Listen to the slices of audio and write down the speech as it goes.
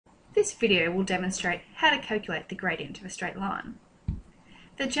This video will demonstrate how to calculate the gradient of a straight line.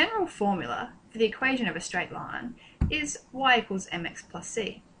 The general formula for the equation of a straight line is y equals mx plus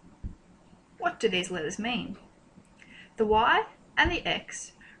c. What do these letters mean? The y and the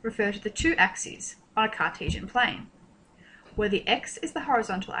x refer to the two axes on a Cartesian plane, where the x is the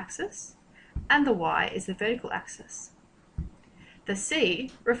horizontal axis and the y is the vertical axis. The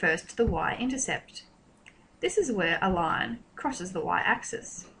c refers to the y-intercept. This is where a line crosses the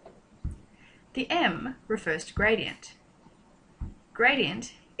y-axis. The m refers to gradient.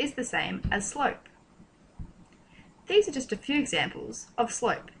 Gradient is the same as slope. These are just a few examples of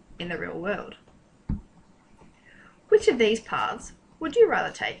slope in the real world. Which of these paths would you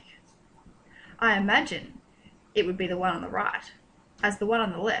rather take? I imagine it would be the one on the right, as the one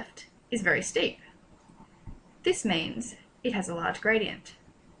on the left is very steep. This means it has a large gradient,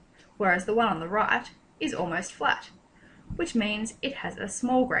 whereas the one on the right is almost flat, which means it has a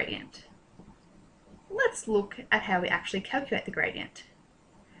small gradient. Let's look at how we actually calculate the gradient.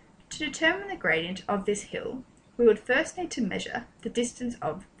 To determine the gradient of this hill, we would first need to measure the distance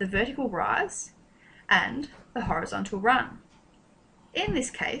of the vertical rise and the horizontal run. In this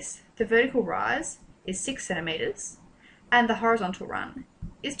case, the vertical rise is 6 centimeters and the horizontal run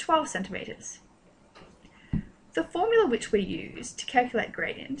is 12 centimeters. The formula which we use to calculate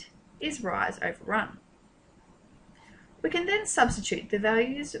gradient is rise over run. We can then substitute the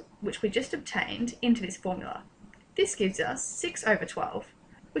values which we just obtained into this formula. This gives us 6 over 12,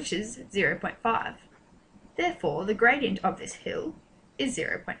 which is 0.5. Therefore, the gradient of this hill is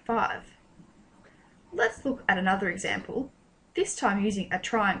 0.5. Let's look at another example, this time using a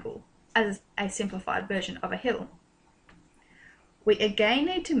triangle as a simplified version of a hill. We again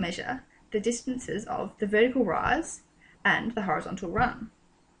need to measure the distances of the vertical rise and the horizontal run.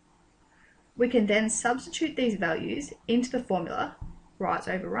 We can then substitute these values into the formula rise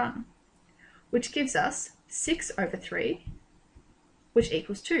over run, which gives us 6 over 3, which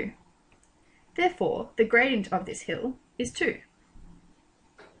equals 2. Therefore, the gradient of this hill is 2.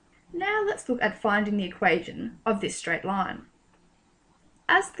 Now let's look at finding the equation of this straight line.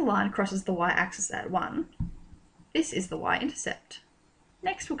 As the line crosses the y-axis at 1, this is the y-intercept.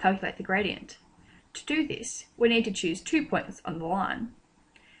 Next we'll calculate the gradient. To do this, we need to choose 2 points on the line.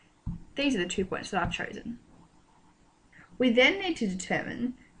 These are the 2 points that I've chosen. We then need to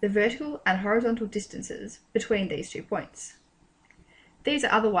determine the vertical and horizontal distances between these 2 points. These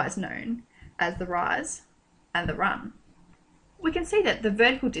are otherwise known as the rise and the run. We can see that the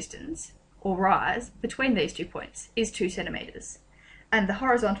vertical distance, or rise, between these 2 points is 2 centimeters, and the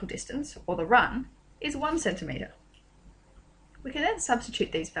horizontal distance, or the run, is 1 centimeter. We can then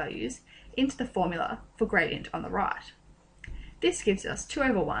substitute these values into the formula for gradient on the right. This gives us 2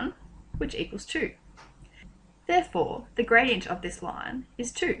 over 1, which equals 2. Therefore, the gradient of this line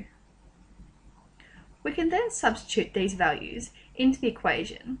is 2. We can then substitute these values into the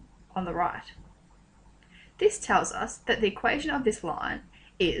equation on the right. This tells us that the equation of this line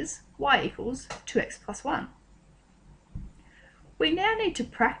is y equals 2x plus 1. We now need to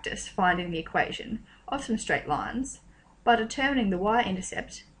practice finding the equation of some straight lines by determining the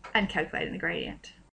y-intercept and calculating the gradient.